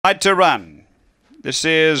Right to run. This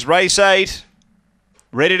is race 8.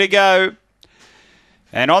 Ready to go.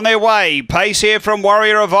 And on their way, pace here from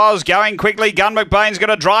Warrior of Oz, going quickly. Gun McBain's going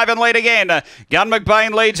to drive and lead again. Gun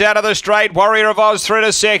McBain leads out of the straight. Warrior of Oz through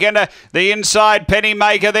to second. The inside, Penny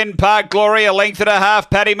Maker, then Park Glory, a length and a half,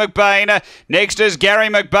 Paddy McBain. Next is Gary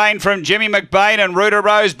McBain from Jimmy McBain, and Ruta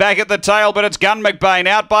Rose back at the tail, but it's Gun McBain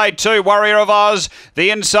out by 2. Warrior of Oz, the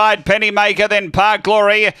inside, Penny Maker, then Park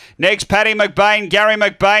Glory. Next, Paddy McBain, Gary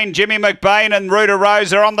McBain, Jimmy McBain, and Ruta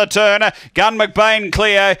Rose are on the turn. Gun McBain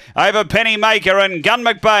clear over Penny Maker, and Gun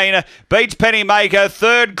McBain beats Penny Maker.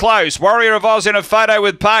 Third close. Warrior of Oz in a photo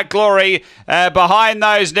with Park Glory. Behind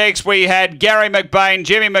those next we had Gary McBain,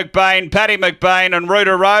 Jimmy McBain, Paddy McBain, and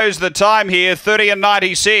Ruta Rose. The time here 30 and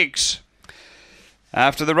 96.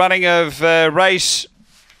 After the running of race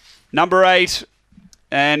number 8,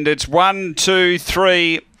 and it's 1, 2,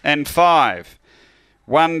 3 and 5.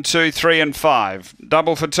 1, 2, 3 and 5.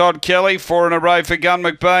 Double for Todd Kelly, 4 in a row for Gun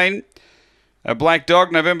McBain. A Black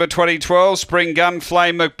Dog, November 2012. Spring Gun,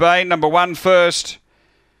 Flame McBain. Number 1 first.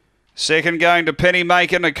 Second going to Penny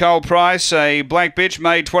Maker, Nicole Price. A Black Bitch,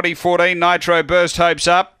 May 2014. Nitro Burst, Hopes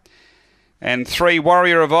Up. And 3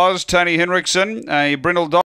 Warrior of Oz, Tony Henriksen. A Brindle Dog.